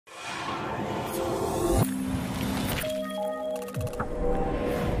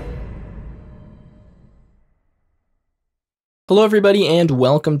Hello everybody and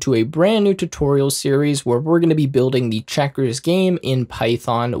welcome to a brand new tutorial series where we're going to be building the checkers game in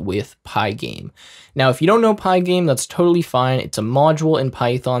Python with Pygame. Now if you don't know Pygame, that's totally fine. It's a module in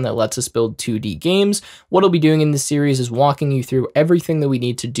Python that lets us build 2D games. What I'll be doing in this series is walking you through everything that we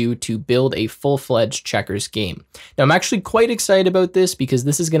need to do to build a full-fledged checkers game. Now I'm actually quite excited about this because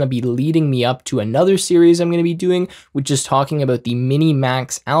this is going to be leading me up to another series I'm going to be doing, which is talking about the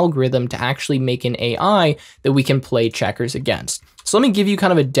min-max algorithm to actually make an AI that we can play checkers against. So let me give you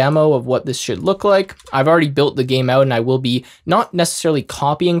kind of a demo of what this should look like. I've already built the game out and I will be not necessarily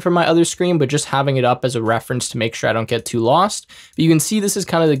copying from my other screen, but just having it up as a reference to make sure I don't get too lost. But you can see this is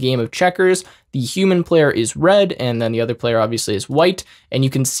kind of the game of checkers. The human player is red and then the other player obviously is white. And you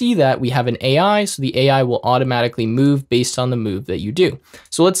can see that we have an AI, so the AI will automatically move based on the move that you do.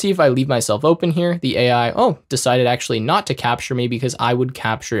 So let's see if I leave myself open here. The AI, decided actually not to capture me because I would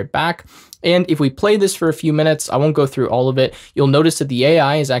capture it back. And if we play this for a few minutes, I won't go through all of it. You'll notice that the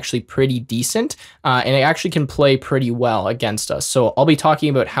AI is actually pretty decent and it actually can play pretty well against us. So I'll be talking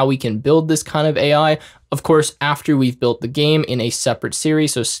about how we can build this kind of AI, of course, after we've built the game in a separate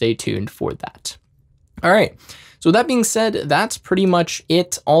series. So stay tuned for that. All right. So that being said, that's pretty much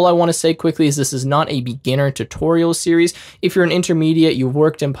it. All I want to say quickly is this is not a beginner tutorial series. If you're an intermediate, you've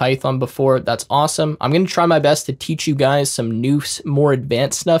worked in Python before, that's awesome. I'm going to try my best to teach you guys some new, more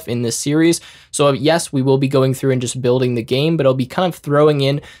advanced stuff in this series. So yes, we will be going through and just building the game, but I'll be kind of throwing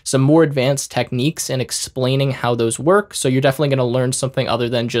in some more advanced techniques and explaining how those work. So you're definitely going to learn something other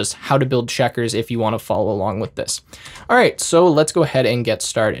than just how to build checkers if you want to follow along with this. All right, so let's go ahead and get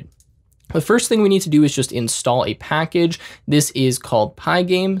started. The first thing we need to do is just install a package. This is called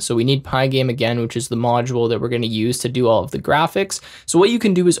Pygame. So we need Pygame again, which is the module that we're going to use to do all of the graphics. So what you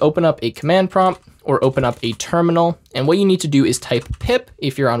can do is open up a command prompt or open up a terminal. And what you need to do is type pip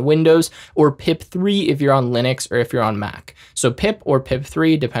if you're on Windows or pip3 if you're on Linux or if you're on Mac. So pip or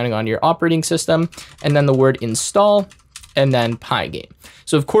pip3, depending on your operating system, and then the word install, and then Pygame.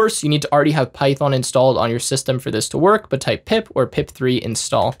 So of course you need to already have Python installed on your system for this to work, but type pip or pip3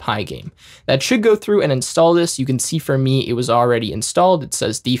 install Pygame. That should go through and install this. You can see for me, it was already installed. It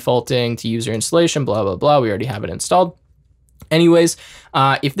says defaulting to user installation, blah, blah, blah. We already have it installed. Anyways,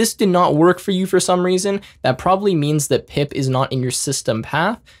 if this did not work for you for some reason, that probably means that pip is not in your system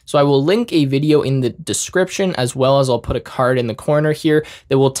path. So I will link a video in the description as well as I'll put a card in the corner here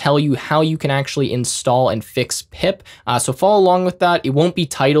that will tell you how you can actually install and fix pip. So follow along with that. It won't be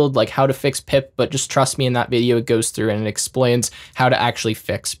titled like how to fix pip, but just trust me, in that video it goes through and it explains how to actually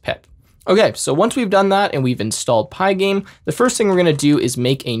fix pip. Okay, so once we've done that and we've installed Pygame, the first thing we're going to do is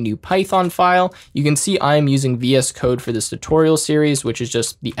make a new Python file. You can see I'm using VS Code for this tutorial series, which is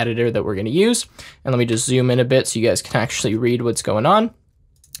just the editor that we're going to use. And let me just zoom in a bit so you guys can actually read what's going on.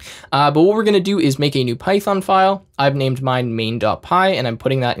 But what we're going to do is make a new Python file. I've named mine main.py and I'm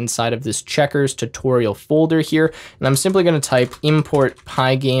putting that inside of this checkers tutorial folder here. And I'm simply going to type import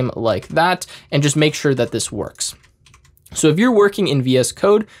Pygame like that and just make sure that this works. So if you're working in VS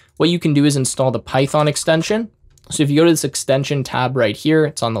Code, what you can do is install the Python extension. So if you go to this extension tab right here,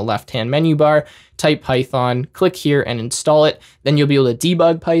 it's on the left-hand menu bar, type Python, click here and install it. Then you'll be able to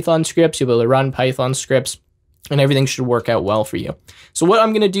debug Python scripts, you'll be able to run Python scripts, and everything should work out well for you. So what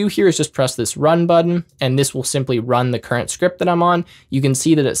I'm going to do here is just press this run button, and this will simply run the current script that I'm on. You can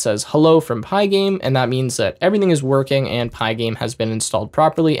see that it says hello from Pygame, and that means that everything is working and Pygame has been installed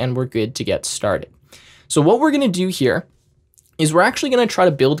properly and we're good to get started. So what we're going to do here is we're actually going to try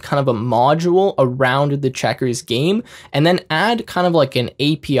to build kind of a module around the checkers game and then add kind of like an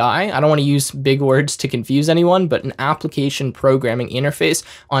API. I don't want to use big words to confuse anyone, but an application programming interface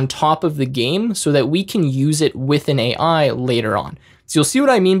on top of the game so that we can use it with an AI later on. So you'll see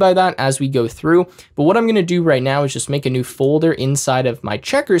what I mean by that as we go through. But what I'm going to do right now is just make a new folder inside of my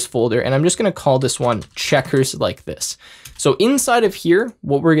checkers folder, and I'm just going to call this one checkers like this. So inside of here,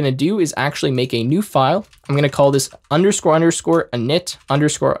 what we're going to do is actually make a new file. I'm going to call this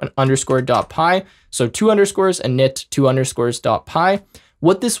 __init__.py. So 2 underscores init 2 underscores.py.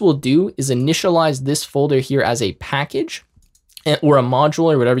 What this will do is initialize this folder here as a package or a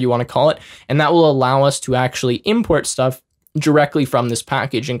module or whatever you want to call it. And that will allow us to actually import stuff directly from this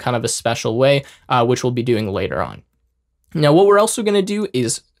package in kind of a special way, which we'll be doing later on. Now, what we're also going to do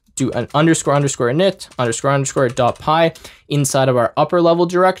is do an __init__.py inside of our upper level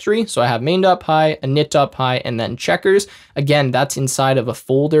directory. So I have main.py, init.py, and then checkers. Again, that's inside of a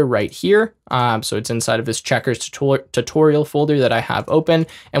folder right here. So it's inside of this checkers tutorial folder that I have open.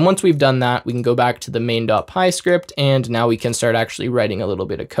 And once we've done that, we can go back to the main.py script, and now we can start actually writing a little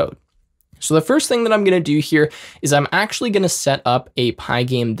bit of code. So the first thing that I'm going to do here is I'm actually going to set up a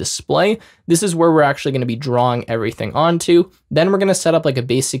Pygame display. This is where we're actually going to be drawing everything onto. Then we're going to set up like a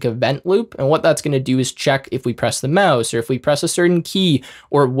basic event loop. And what that's going to do is check if we press the mouse or if we press a certain key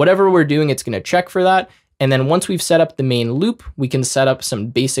or whatever we're doing, it's going to check for that. And then once we've set up the main loop, we can set up some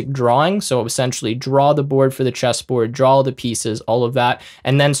basic drawing. So essentially draw the board for the chessboard, draw all the pieces, all of that,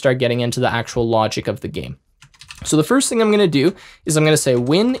 and then start getting into the actual logic of the game. So the first thing I'm going to do is I'm going to say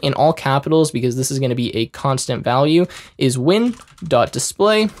win in all capitals, because this is going to be a constant value, is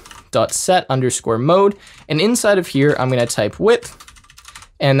win.display.set_mode. And inside of here, I'm going to type width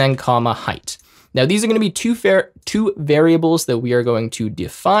and then comma height. Now these are going to be two variables that we are going to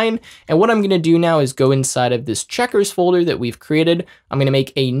define. And what I'm going to do now is go inside of this checkers folder that we've created. I'm going to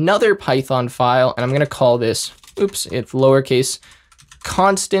make another Python file, and I'm going to call this, it's lowercase,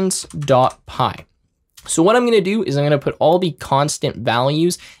 constants.py. So what I'm going to do is I'm going to put all the constant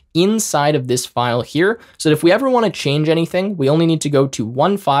values inside of this file here, so that if we ever want to change anything, we only need to go to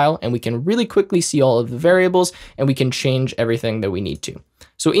one file and we can really quickly see all of the variables and we can change everything that we need to.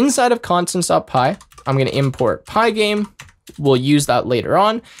 So inside of constants.py, I'm going to import Pygame. We'll use that later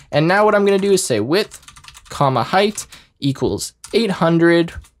on. And now what I'm going to do is say width, comma height equals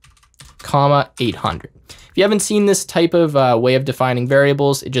 800, comma 800. If you haven't seen this type of way of defining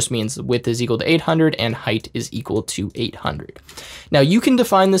variables, it just means width is equal to 800 and height is equal to 800. Now you can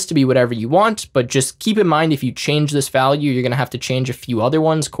define this to be whatever you want, but just keep in mind if you change this value, you're going to have to change a few other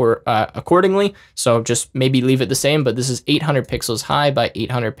ones accordingly. So just maybe leave it the same, but this is 800 pixels high by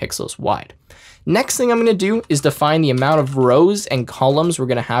 800 pixels wide. Next thing I'm going to do is define the amount of rows and columns we're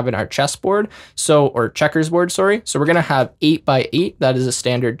going to have in our chessboard. Or checkers board, sorry. So we're going to have 8 by 8. That is a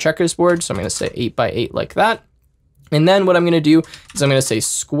standard checkers board. So I'm going to say 8 by 8 like that. And then what I'm going to do is I'm going to say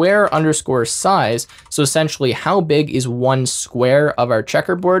square underscore size. So essentially how big is one square of our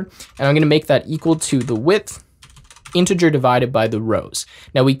checkerboard? And I'm going to make that equal to the width integer divided by the rows.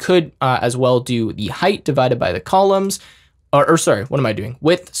 Now we could as well do the height divided by the columns. Or sorry, what am I doing?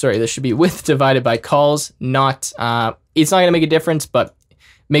 Width, sorry, this should be width divided by cols, not, it's not gonna make a difference, but it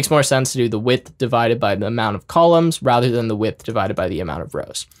makes more sense to do the width divided by the amount of columns rather than the width divided by the amount of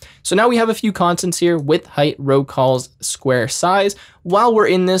rows. So now we have a few constants here: width, height, row cols, square size. While we're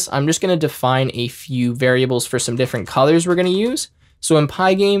in this, I'm just gonna define a few variables for some different colors we're gonna use. So in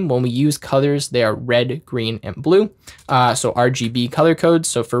Pygame, when we use colors, they are red, green, and blue. So RGB color codes.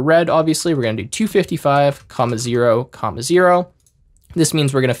 So for red, obviously, we're going to do 255, 0, 0. This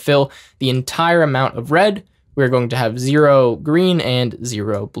means we're going to fill the entire amount of red. We're going to have 0 green and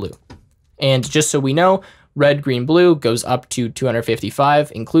 0 blue. And just so we know, red, green, blue goes up to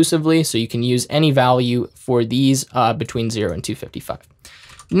 255 inclusively. So you can use any value for these between 0 and 255.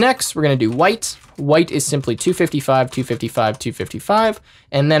 Next, we're going to do white. White is simply 255, 255, 255.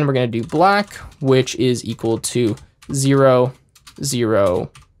 And then we're going to do black, which is equal to 0, 0,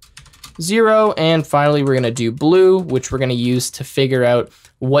 0. And finally, we're going to do blue, which we're going to use to figure out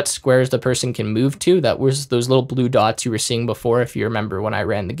what squares the person can move to. That was those little blue dots you were seeing before, if you remember when I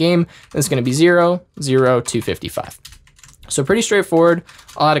ran the game. It's going to be 0, 0, 255. So pretty straightforward.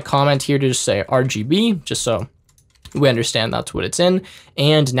 I'll add a comment here to just say RGB, just so we understand that's what it's in.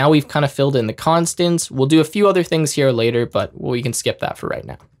 And now we've kind of filled in the constants. We'll do a few other things here later, but we can skip that for right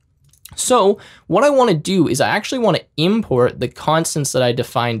now. So what I want to do is I actually want to import the constants that I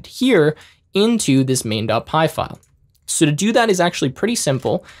defined here into this main.py file. So to do that is actually pretty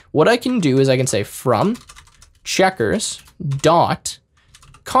simple. What I can do is I can say from checkers dot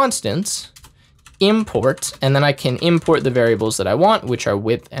constants import, and then I can import the variables that I want, which are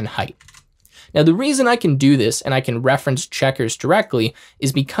width and height. Now, the reason I can do this and I can reference checkers directly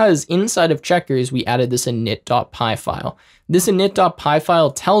is because inside of checkers, we added this init.py file. This init.py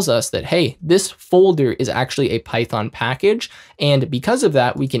file tells us that, hey, this folder is actually a Python package. And because of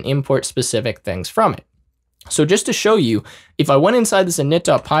that, we can import specific things from it. So just to show you, if I went inside this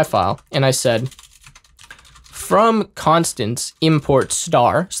init.py file and I said, from constants import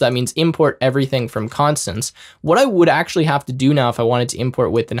star, so that means import everything from constants, what I would actually have to do now if I wanted to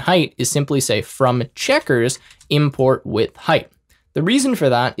import width and height is simply say from checkers import width height. The reason for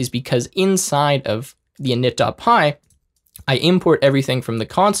that is because inside of the init.py, I import everything from the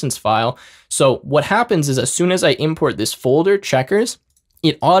constants file. So what happens is as soon as I import this folder, checkers,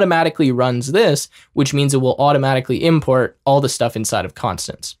 it automatically runs this, which means it will automatically import all the stuff inside of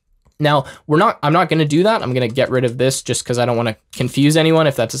constants. Now, I'm not going to do that. I'm going to get rid of this just because I don't want to confuse anyone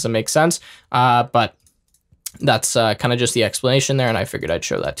if that doesn't make sense. But that's kind of just the explanation there, and I figured I'd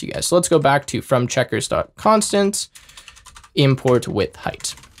show that to you guys. So let's go back to from checkers.constants import width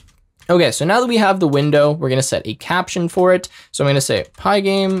height. Okay, so now that we have the window, we're gonna set a caption for it. So I'm gonna say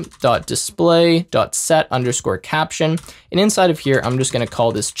pygame.display.set_caption. And inside of here, I'm just gonna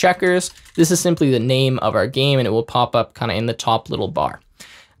call this checkers. This is simply the name of our game and it will pop up kind of in the top little bar.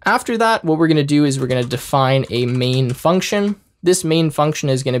 After that, what we're gonna do is we're gonna define a main function. This main function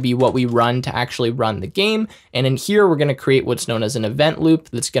is gonna be what we run to actually run the game. And in here, we're gonna create what's known as an event loop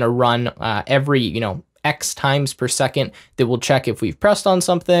that's gonna run every, X times per second that will check if we've pressed on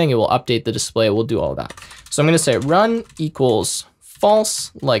something, it will update the display, it will do all that. So I'm gonna say run equals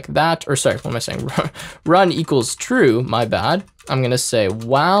false like that, or sorry, what am I saying? Run equals true, my bad. I'm gonna say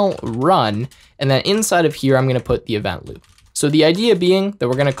while run, and then inside of here, I'm gonna put the event loop. So the idea being that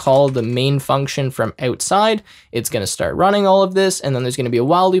we're gonna call the main function from outside, it's gonna start running all of this, and then there's gonna be a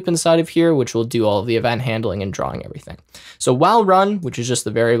while loop inside of here, which will do all of the event handling and drawing everything. So while run, which is just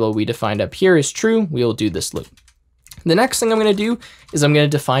the variable we defined up here, is true, we will do this loop. The next thing I'm gonna do is I'm gonna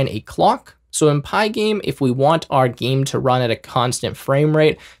define a clock. So in Pygame, if we want our game to run at a constant frame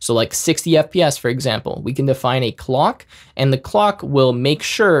rate, so like 60 FPS, for example, we can define a clock, and the clock will make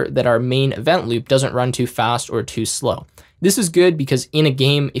sure that our main event loop doesn't run too fast or too slow. This is good because in a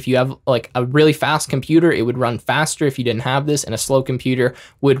game, if you have like a really fast computer, it would run faster if you didn't have this, and a slow computer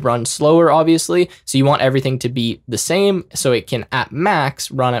would run slower, obviously. So you want everything to be the same so it can at max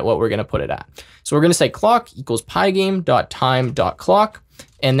run at what we're gonna put it at. So we're gonna say clock equals pygame.time.clock.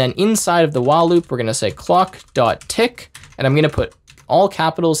 And then inside of the while loop, we're gonna say clock.tick, and I'm gonna put all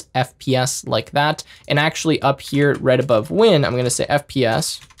capitals FPS like that. And actually up here, right above win, I'm gonna say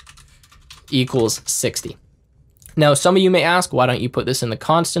FPS equals 60. Now, some of you may ask, why don't you put this in the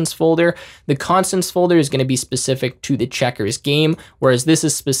constants folder? The constants folder is going to be specific to the checkers game, whereas this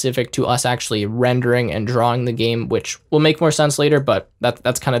is specific to us actually rendering and drawing the game, which will make more sense later, but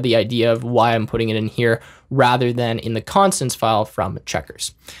that's kind of the idea of why I'm putting it in here rather than in the constants file from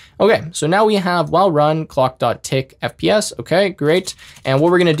checkers. Okay, so now we have while run clock.tick FPS. Okay, great. And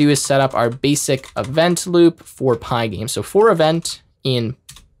what we're going to do is set up our basic event loop for Pygame. So for event in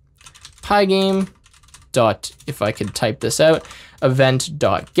Pygame, if I could type this out,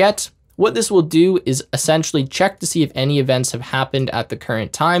 event.get. What this will do is essentially check to see if any events have happened at the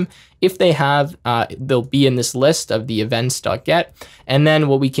current time. If they have, they'll be in this list of the events.get. And then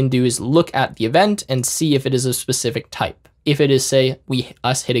what we can do is look at the event and see if it is a specific type. If it is, say,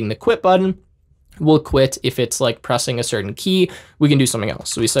 us hitting the quit button, we'll quit. If it's like pressing a certain key, we can do something else.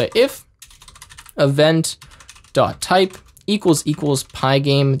 So we say if event.type equals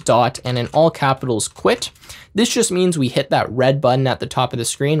pygame dot, and in all capitals quit. This just means we hit that red button at the top of the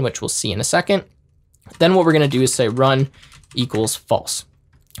screen, which we'll see in a second. Then what we're gonna do is say run equals false.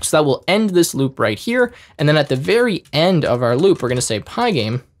 So that will end this loop right here. And then at the very end of our loop, we're gonna say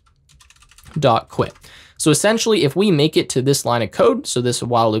pygame dot quit. So essentially, if we make it to this line of code, so this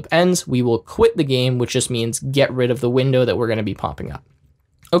while loop ends, we will quit the game, which just means get rid of the window that we're gonna be popping up.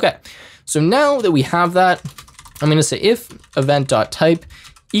 Okay, so now that we have that, I'm gonna say if event.type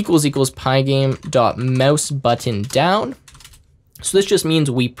equals pygame.mouse button down. So this just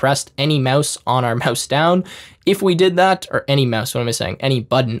means we pressed any mouse on our mouse down. If we did that, or any mouse, what am I saying? Any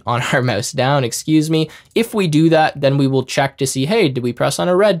button on our mouse down, excuse me. If we do that, then we will check to see, hey, did we press on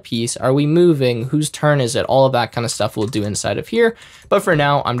a red piece? Are we moving? Whose turn is it? All of that kind of stuff we'll do inside of here. But for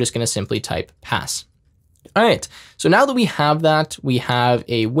now, I'm just gonna simply type pass. All right, so now that we have that, we have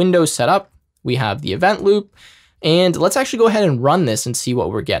a window set up, we have the event loop, and let's actually go ahead and run this and see what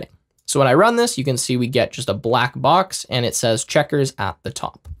we're getting. So when I run this, you can see we get just a black box and it says checkers at the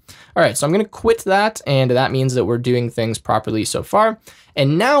top. All right, so I'm gonna quit that, and that means that we're doing things properly so far.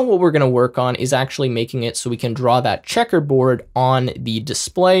 And now what we're gonna work on is actually making it so we can draw that checkerboard on the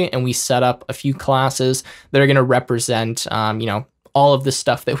display, and we set up a few classes that are gonna represent all of the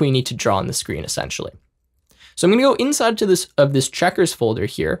stuff that we need to draw on the screen essentially. So I'm gonna go inside to this checkers folder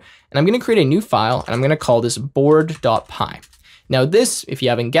here, and I'm gonna create a new file, and I'm gonna call this board.py. Now this, if you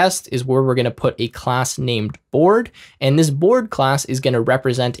haven't guessed, is where we're gonna put a class named board, and this board class is gonna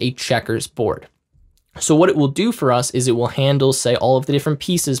represent a checkers board. So what it will do for us is it will handle, say, all of the different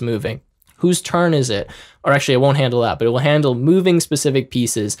pieces moving. Whose turn is it? Or actually, it won't handle that, but it will handle moving specific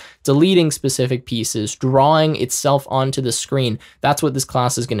pieces, deleting specific pieces, drawing itself onto the screen. That's what this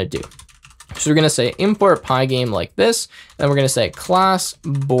class is gonna do. So we're gonna say import Pygame like this, and we're gonna say class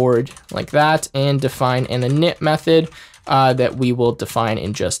board like that, and define an init method that we will define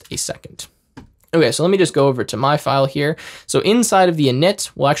in just a second. Okay, so let me just go over to my file here. So inside of the init,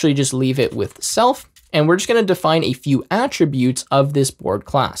 we'll actually just leave it with self, and we're just gonna define a few attributes of this board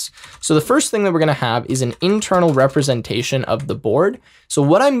class. So the first thing that we're gonna have is an internal representation of the board. So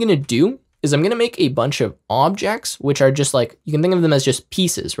what I'm gonna do is I'm going to make a bunch of objects, which are just like, you can think of them as just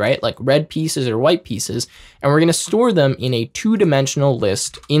pieces, right? Like red pieces or white pieces. And we're going to store them in a 2-dimensional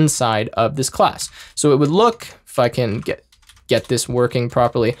list inside of this class. So it would look, if I can get this working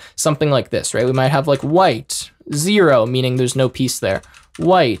properly, something like this, right? We might have like white, 0, meaning there's no piece there.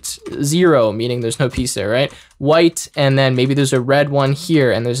 White, 0, meaning there's no piece there, right? White, and then maybe there's a red one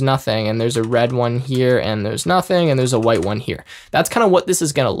here and there's nothing, and there's a red one here and there's nothing, and there's a white one here. That's kind of what this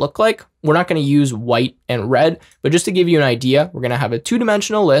is going to look like. We're not going to use white and red, but just to give you an idea, we're going to have a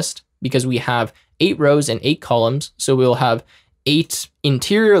 2-dimensional list because we have 8 rows and 8 columns. So we'll have 8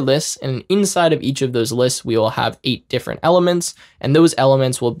 interior lists, and inside of each of those lists, we will have 8 different elements, and those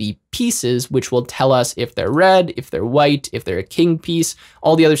elements will be pieces, which will tell us if they're red, if they're white, if they're a king piece,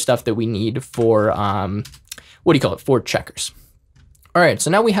 all the other stuff that we need for, for checkers. All right,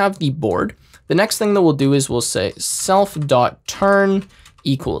 so now we have the board. The next thing that we'll do is we'll say self.turn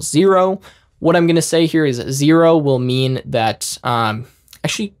equals 0. What I'm gonna say here is 0 will mean that,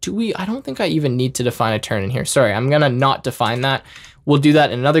 actually, I don't think I even need to define a turn in here. Sorry, I'm gonna not define that. We'll do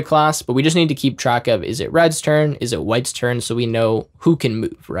that in another class, but we just need to keep track of, is it red's turn? Is it white's turn? So we know who can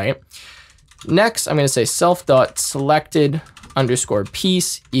move, right? Next, I'm gonna say self.selected underscore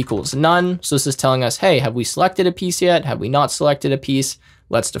piece equals none. So this is telling us, hey, have we selected a piece yet? Have we not selected a piece?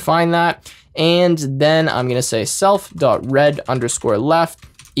 Let's define that. And then I'm gonna say self.red underscore left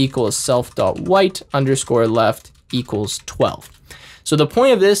equals self.white underscore left equals 12. So the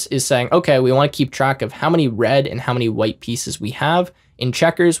point of this is saying, okay, we want to keep track of how many red and how many white pieces we have. In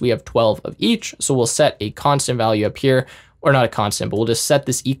checkers, we have 12 of each. So we'll set a constant value up here, or not a constant, but we'll just set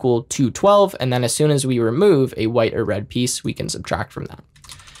this equal to 12. And then as soon as we remove a white or red piece, we can subtract from that.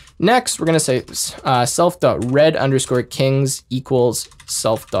 Next, we're going to say self.red underscore kings equals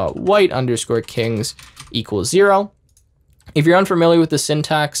self.white underscore kings equals 0. If you're unfamiliar with the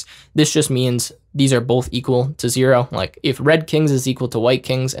syntax, this just means these are both equal to 0. Like if red kings is equal to white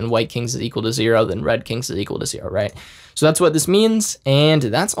kings and white kings is equal to 0, then red kings is equal to 0, right? So that's what this means, and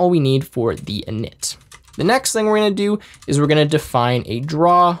that's all we need for the init. The next thing we're going to do is we're going to define a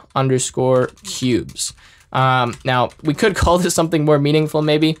draw underscore cubes. Now, we could call this something more meaningful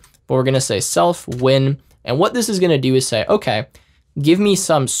maybe, but we're going to say self win, and what this is going to do is say, okay, give me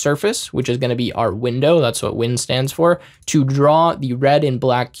some surface, which is going to be our window, that's what win stands for, to draw the red and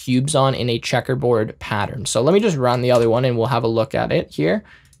black cubes on in a checkerboard pattern. So let me just run the other one and we'll have a look at it here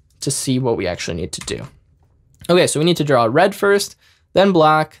to see what we actually need to do. Okay, so we need to draw red first, then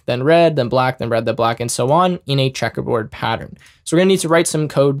black, then red, then black, then red, then black, and so on in a checkerboard pattern. So we're going to need to write some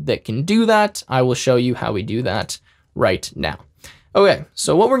code that can do that. I will show you how we do that right now. Okay,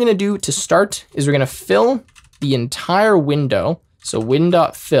 so what we're going to do to start is we're going to fill the entire window, so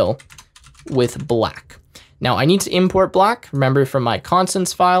win.fill, with black. Now I need to import black, remember, from my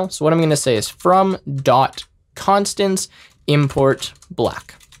constants file. So what I'm going to say is from.constants import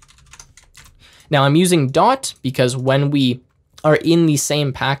black. Now I'm using dot because when we are in the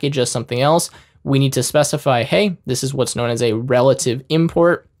same package as something else, we need to specify, hey, this is what's known as a relative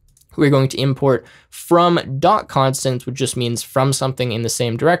import. We're going to import from dot constants, which just means from something in the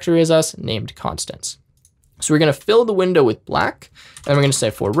same directory as us, named constants. So we're going to fill the window with black, and we're going to say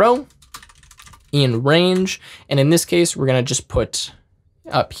for row in range. And in this case, we're going to just put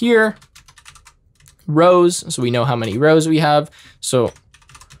up here rows, so we know how many rows we have. So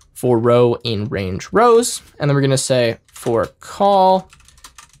for row in range rows, and then we're going to say for call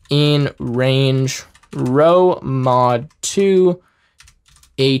in range row mod 2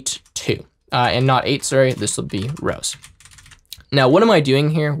 8 2, and not 8, sorry, this will be rows. Now, what am I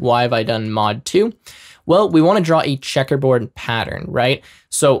doing here? Why have I done mod 2? Well, we want to draw a checkerboard pattern, right?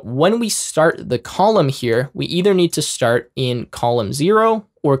 So when we start the column here, we either need to start in column 0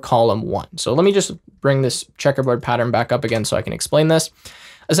 or column 1. So let me just bring this checkerboard pattern back up again so I can explain this.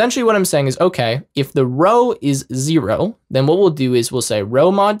 Essentially what I'm saying is, okay, if the row is 0, then what we'll do is we'll say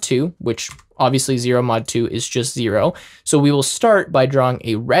row mod 2, which obviously 0 mod 2 is just 0. So we will start by drawing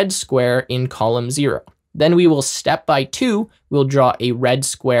a red square in column 0. Then we will step by 2, we'll draw a red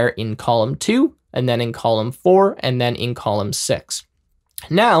square in column 2, and then in column 4, and then in column 6.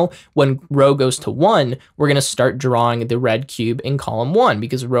 Now, when row goes to 1, we're going to start drawing the red cube in column 1,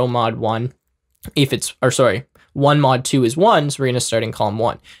 because row mod 1, one mod 2 is 1, so we're going to start in column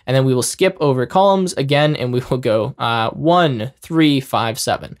 1. And then we will skip over columns again, and we will go 1, 3, 5,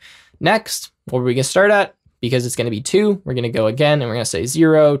 7. Next, what are we going to start at? Because it's going to be 2, we're going to go again, and we're going to say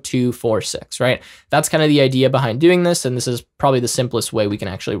 0, 2, 4, 6, right? That's kind of the idea behind doing this, and this is probably the simplest way we can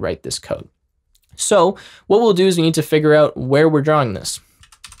actually write this code. So what we'll do is we need to figure out where we're drawing this.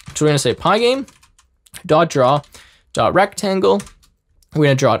 So we're going to say pygame.draw.rectangle We're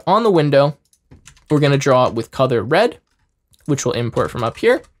going to draw it on the window. We're going to draw it with color red, which we'll import from up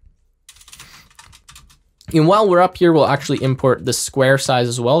here. And while we're up here, we'll actually import the square size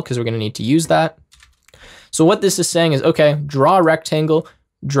as well, because we're going to need to use that. So what this is saying is, okay, draw a rectangle,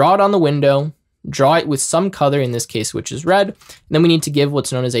 draw it on the window, draw it with some color, in this case, which is red. And then we need to give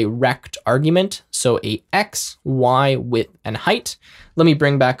what's known as a rect argument. So a X, Y, width, and height. Let me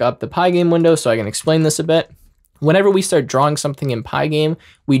bring back up the Pygame window so I can explain this a bit. Whenever we start drawing something in Pygame,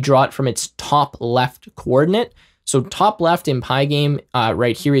 we draw it from its top left coordinate. So top left in Pygame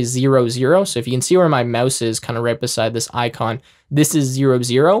right here is 0, 0. So if you can see where my mouse is kind of right beside this icon, this is 0,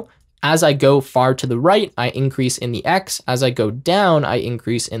 0. As I go far to the right, I increase in the X. As I go down, I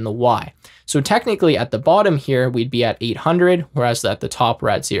increase in the Y. So technically at the bottom here, we'd be at 800, whereas at the top we're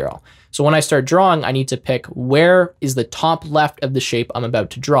at 0. So when I start drawing, I need to pick where is the top left of the shape I'm about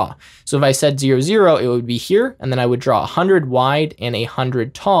to draw. So if I said 0, 0, it would be here, and then I would draw 100 wide and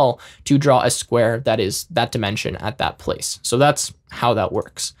 100 tall to draw a square that is that dimension at that place. So that's how that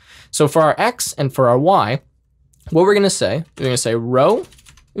works. So for our X and for our Y, what we're going to say row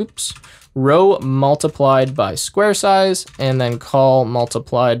multiplied by square size, and then col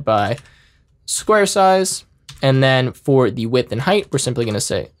multiplied by square size. And then for the width and height, we're simply going to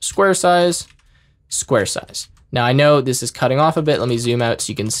say square size, square size. Now I know this is cutting off a bit. Let me zoom out so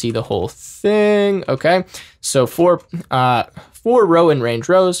you can see the whole thing. Okay, so for row and range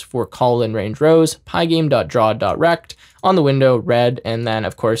rows, for col and range rows, pygame.draw.rect on the window, red, and then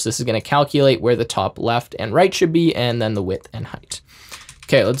of course this is going to calculate where the top left and right should be, and then the width and height.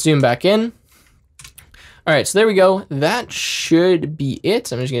 Okay, let's zoom back in. All right, so there we go. That should be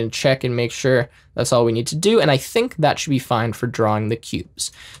it. I'm just going to check and make sure that's all we need to do. And I think that should be fine for drawing the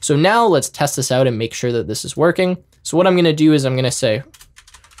cubes. So now let's test this out and make sure that this is working. So what I'm going to do is I'm going to say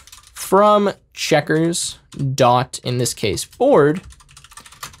from checkers dot, in this case, board,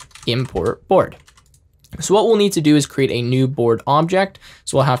 import board. So what we'll need to do is create a new board object.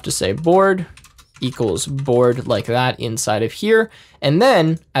 So we'll have to say board equals board like that inside of here. And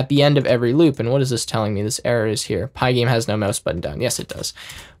then at the end of every loop, and what is this telling me? This error is here. Pygame has no mouse button down. Yes, it does.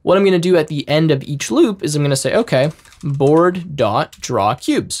 What I'm going to do at the end of each loop is I'm going to say, okay, board dot draw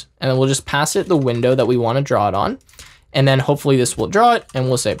cubes. And then we'll just pass it the window that we want to draw it on. And then hopefully this will draw it. And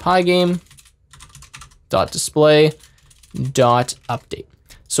we'll say Pygame dot display dot update.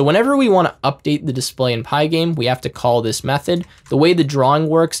 So whenever we want to update the display in Pygame, we have to call this method. The way the drawing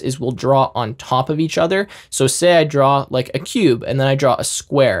works is we'll draw on top of each other. So say I draw like a cube and then I draw a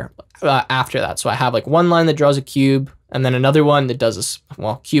square after that. So I have like one line that draws a cube and then another one that does a,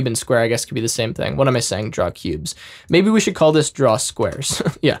 well, cube and square, I guess could be the same thing. What am I saying? Draw cubes. Maybe we should call this draw squares.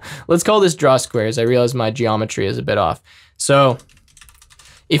 Yeah, let's call this draw squares. I realize my geometry is a bit off. So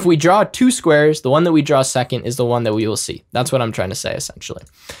if we draw two squares, the one that we draw second is the one that we will see. That's what I'm trying to say, essentially,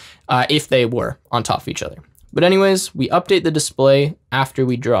 if they were on top of each other. But anyways, we update the display after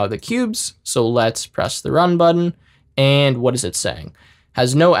we draw the cubes. So let's press the run button. And what is it saying?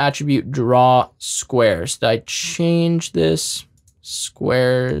 Has no attribute draw squares. Did I change this?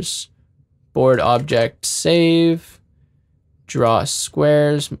 Squares, board object, save, draw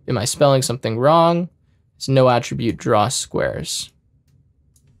squares. Am I spelling something wrong? It's no attribute draw squares.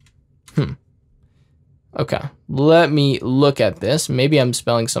 Okay, let me look at this. Maybe I'm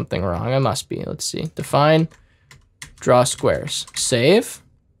spelling something wrong. I must be. Let's see. Define, draw squares, save.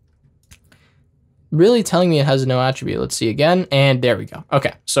 Really telling me it has no attribute. Let's see again. And there we go.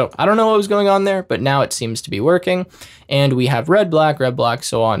 Okay, so I don't know what was going on there, but now it seems to be working. And we have red, black,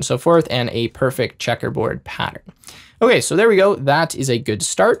 so on and so forth, and a perfect checkerboard pattern. Okay, so there we go. That is a good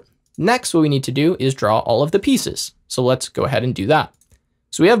start. Next, what we need to do is draw all of the pieces. So let's go ahead and do that.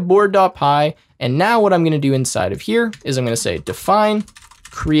 So we have board.py, and now what I'm going to do inside of here is I'm going to say define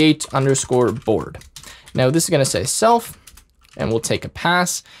create underscore board. Now this is going to say self, and we'll take a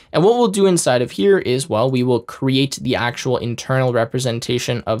pass. And what we'll do inside of here is, well, we will create the actual internal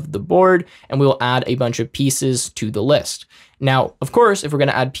representation of the board, and we will add a bunch of pieces to the list. Now, of course, if we're going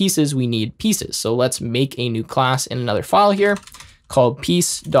to add pieces, we need pieces. So let's make a new class in another file here called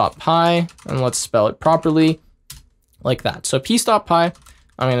piece.py, and let's spell it properly like that. So piece.py.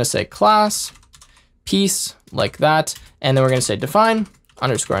 I'm going to say class piece like that. And then we're going to say define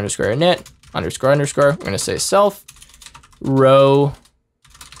underscore underscore init underscore underscore. We're going to say self row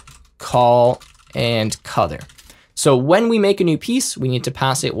col and color. So when we make a new piece, we need to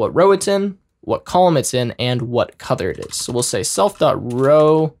pass it what row it's in, what column it's in, and what color it is. So we'll say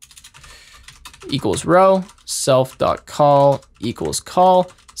self.row equals row, self.col equals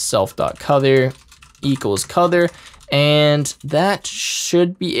col, self.color equals color. And that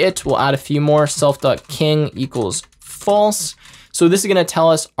should be it. We'll add a few more. Self.king equals false. So this is going to tell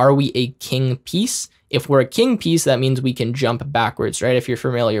us, are we a king piece? If we're a king piece, that means we can jump backwards, right? If you're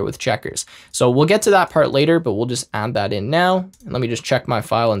familiar with checkers. So we'll get to that part later, but we'll just add that in now. And let me just check my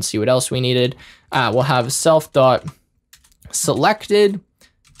file and see what else we needed. We'll have self.selected.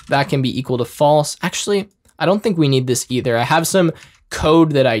 That can be equal to false. Actually, I don't think we need this either. I have some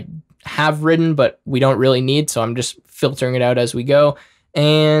code that I have written, but we don't really need, so I'm just filtering it out as we go.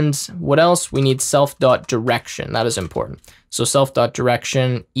 And what else? We need self.direction. That is important. So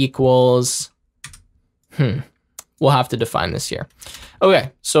self.direction equals, we'll have to define this here.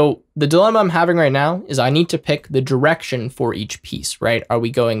 Okay, so the dilemma I'm having right now is I need to pick the direction for each piece, right? Are we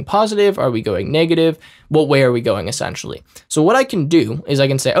going positive? Are we going negative? What way are we going essentially? So what I can do is I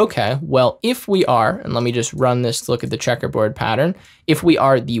can say, okay, well, if we are, and let me just run this to look at the checkerboard pattern. If we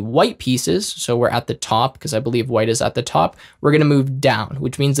are the white pieces, so we're at the top, because I believe white is at the top, we're gonna move down,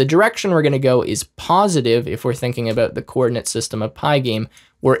 which means the direction we're gonna go is positive if we're thinking about the coordinate system of Pygame,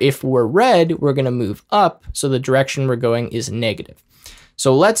 where if we're red, we're gonna move up, so the direction we're going is negative.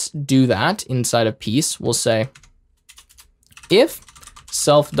 So let's do that inside a piece. We'll say if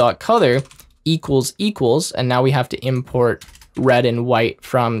self.color equals, and now we have to import red and white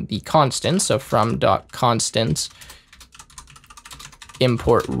from the constant. So from .constants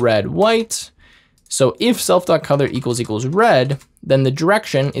import red, white. So if self.color equals red, then the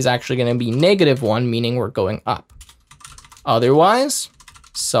direction is actually going to be -1, meaning we're going up. Otherwise,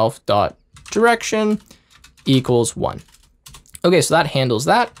 self.direction equals 1. Okay, so that handles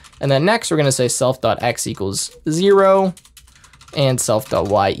that. And then next we're gonna say self.x equals 0 and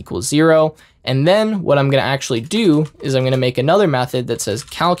self.y equals 0. And then what I'm gonna actually do is I'm gonna make another method that says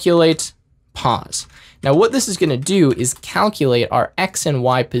calculate pause. Now what this is gonna do is calculate our x and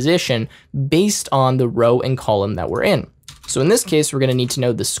y position based on the row and column that we're in. So in this case, we're gonna need to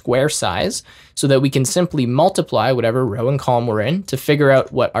know the square size so that we can simply multiply whatever row and column we're in to figure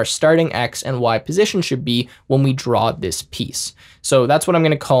out what our starting x and y position should be when we draw this piece. So that's what I'm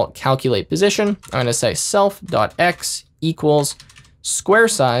gonna call calculate position. I'm gonna say self.x equals square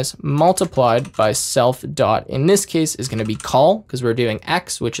size multiplied by self dot, in this case is gonna be col, because we're doing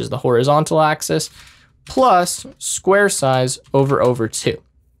x, which is the horizontal axis, plus square size over 2.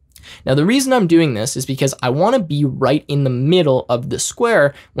 Now, the reason I'm doing this is because I want to be right in the middle of the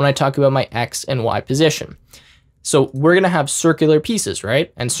square when I talk about my x and y position. So we're going to have circular pieces,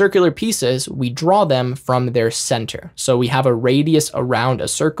 right? And circular pieces, we draw them from their center. So we have a radius around a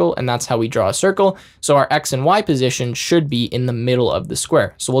circle, and that's how we draw a circle. So our x and y position should be in the middle of the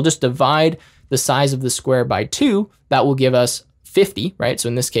square. So we'll just divide the size of the square by 2. That will give us 50, right? So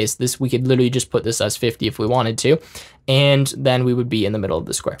in this case, we could literally just put this as 50 if we wanted to, and then we would be in the middle of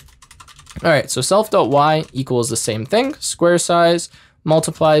the square. All right, so self.y equals the same thing, square size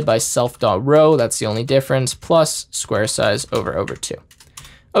multiplied by self.row, that's the only difference, plus square size over 2.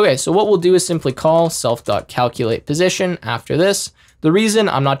 Okay, so what we'll do is simply call self.calculate position after this. The reason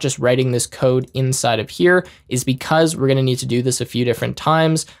I'm not just writing this code inside of here is because we're gonna need to do this a few different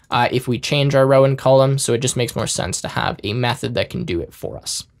times if we change our row and column, so it just makes more sense to have a method that can do it for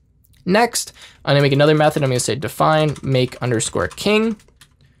us. Next, I'm gonna make another method. I'm gonna say define make underscore king.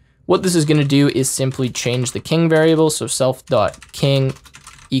 What this is gonna do is simply change the king variable, so self.king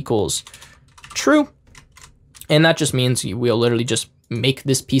equals true, and that just means we'll literally just make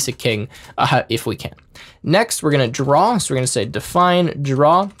this piece a king if we can. Next, we're gonna draw, so we're gonna say define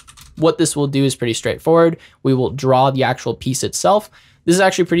draw. What this will do is pretty straightforward. We will draw the actual piece itself. This is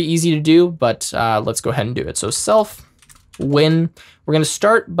actually pretty easy to do, but let's go ahead and do it. So self win, we're gonna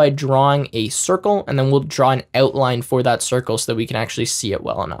start by drawing a circle, and then we'll draw an outline for that circle so that we can actually see it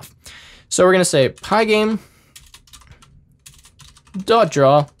well enough. So we're gonna say Pygame dot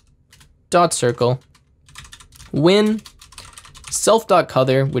draw dot circle win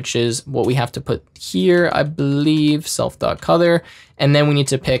self.color, which is what we have to put here, I believe, self.color, and then we need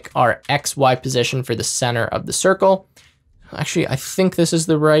to pick our XY position for the center of the circle. Actually, I think this is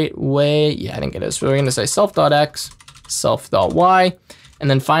the right way. Yeah, I think it is. So we're gonna say self.x, self.y, and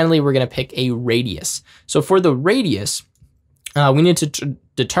then finally we're gonna pick a radius. So for the radius, we need to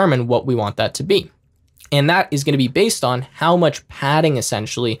determine what we want that to be. And that is gonna be based on how much padding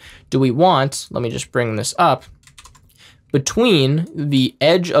essentially do we want, let me just bring this up, between the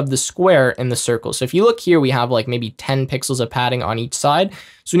edge of the square and the circle. So if you look here, we have like maybe 10 pixels of padding on each side.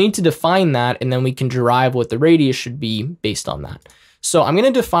 So we need to define that, and then we can derive what the radius should be based on that. So I'm gonna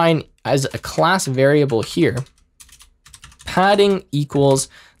define as a class variable here, padding equals,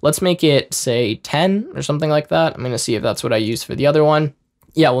 let's make it say 10 or something like that. I'm gonna see if that's what I use for the other one.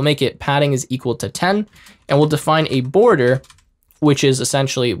 Yeah, we'll make it padding is equal to 10, and we'll define a border, which is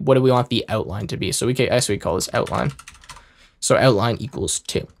essentially what do we want the outline to be. So we can actually call this outline. So outline equals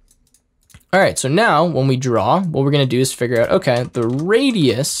 2. All right, so now when we draw, what we're gonna do is figure out, okay, the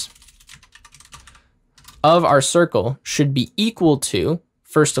radius of our circle should be equal to,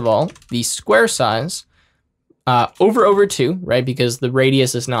 first of all, the square size over 2, right? Because the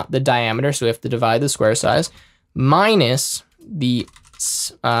radius is not the diameter, so we have to divide the square size, minus the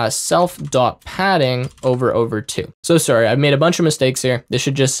self dot padding over 2. So sorry, I've made a bunch of mistakes here. This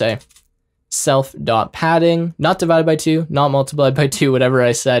should just say self dot padding, not divided by 2, not multiplied by 2, whatever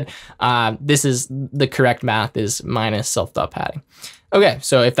I said. This is the correct math, is minus self dot padding. Okay,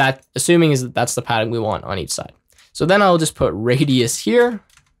 so if that, assuming is that that's the padding we want on each side. So then I'll just put radius here,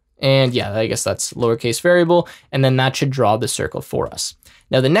 and yeah, I guess that's lowercase variable, and then that should draw the circle for us.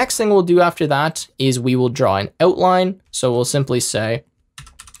 Now the next thing we'll do after that is we will draw an outline. So we'll simply say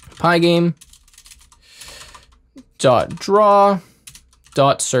Pygame dot draw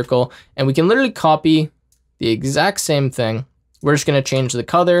dot circle, and we can literally copy the exact same thing. We're just gonna change the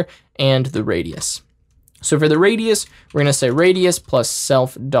color and the radius. So for the radius, we're gonna say radius plus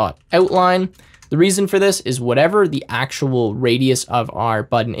self dot outline. The reason for this is whatever the actual radius of our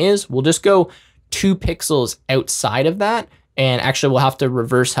button is, we'll just go 2 pixels outside of that. And actually we'll have to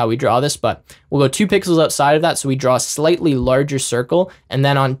reverse how we draw this, but we'll go 2 pixels outside of that. So we draw a slightly larger circle. And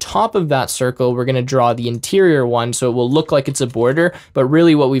then on top of that circle, we're gonna draw the interior one. So it will look like it's a border, but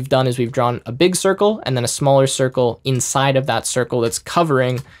really what we've done is we've drawn a big circle and then a smaller circle inside of that circle that's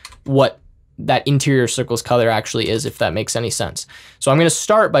covering what that interior circle's color actually is, if that makes any sense. So I'm gonna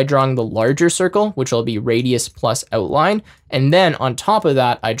start by drawing the larger circle, which will be radius plus outline. And then on top of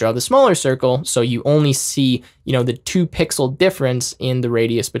that, I draw the smaller circle. So you only see, you know, the 2 pixel difference in the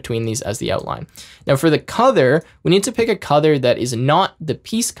radius between these as the outline. Now for the color, we need to pick a color that is not the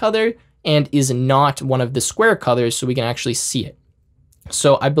piece color and is not one of the square colors so we can actually see it.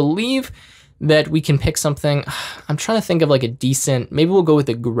 So I believe that we can pick something, I'm trying to think of like a decent, maybe we'll go with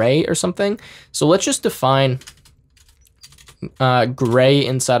a gray or something. So let's just define gray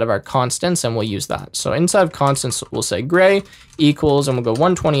inside of our constants and we'll use that. So inside of constants, we'll say gray equals, and we'll go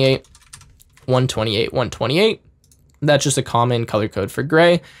 128, 128, 128. That's just a common color code for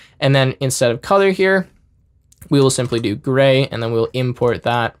gray. And then instead of color here, we will simply do gray and then we'll import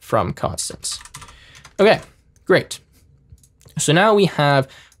that from constants. Okay, great. So now we have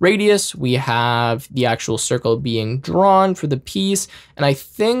radius, we have the actual circle being drawn for the piece, and I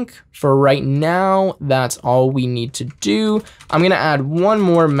think for right now, that's all we need to do. I'm gonna add one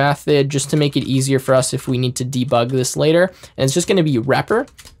more method just to make it easier for us if we need to debug this later, and it's just gonna be repr.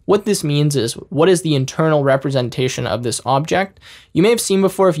 What this means is, what is the internal representation of this object? You may have seen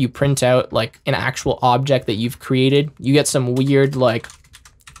before, if you print out like an actual object that you've created, you get some weird like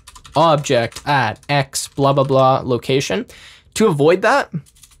object at X blah blah blah location. To avoid that,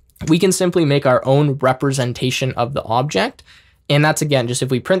 we can simply make our own representation of the object. And that's, again, just if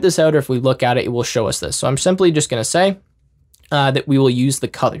we print this out or if we look at it, it will show us this. So I'm simply just gonna say that we will use the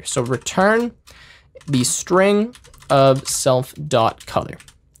color. So return the string of self.color.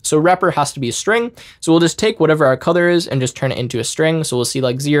 So repr has to be a string. So we'll just take whatever our color is and just turn it into a string. So we'll see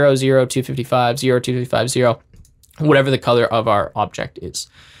like 0, 0, 255, 0, 255, 0, whatever the color of our object is.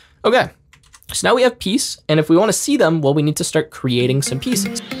 Okay. So now we have piece, and if we want to see them, well, we need to start creating some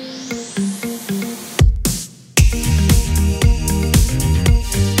pieces.